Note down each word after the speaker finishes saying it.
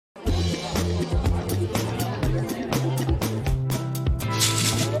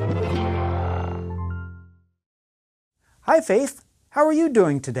Hi, Faith. How are you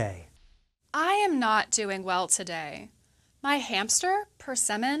doing today? I am not doing well today. My hamster,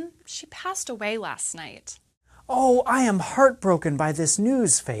 Persimmon, she passed away last night. Oh, I am heartbroken by this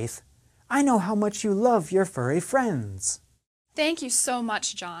news, Faith. I know how much you love your furry friends. Thank you so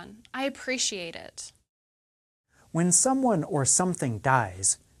much, John. I appreciate it. When someone or something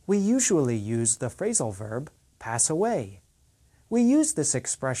dies, we usually use the phrasal verb pass away. We use this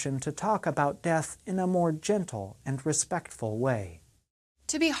expression to talk about death in a more gentle and respectful way.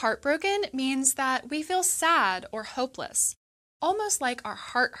 To be heartbroken means that we feel sad or hopeless, almost like our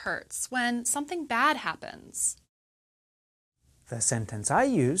heart hurts when something bad happens. The sentence I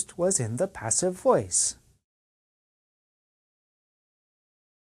used was in the passive voice.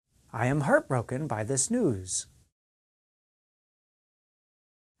 I am heartbroken by this news.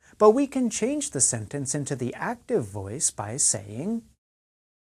 But we can change the sentence into the active voice by saying,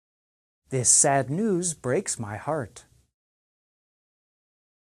 This sad news breaks my heart.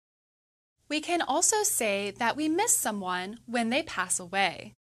 We can also say that we miss someone when they pass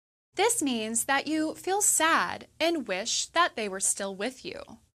away. This means that you feel sad and wish that they were still with you.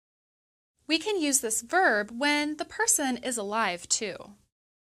 We can use this verb when the person is alive too.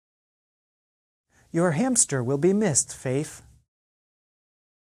 Your hamster will be missed, Faith.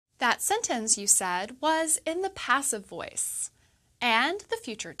 That sentence you said was in the passive voice and the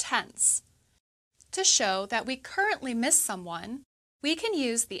future tense. To show that we currently miss someone, we can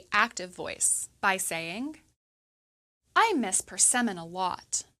use the active voice by saying, I miss Persimmon a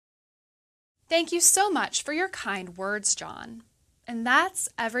lot. Thank you so much for your kind words, John. And that's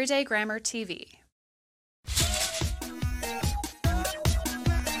Everyday Grammar TV.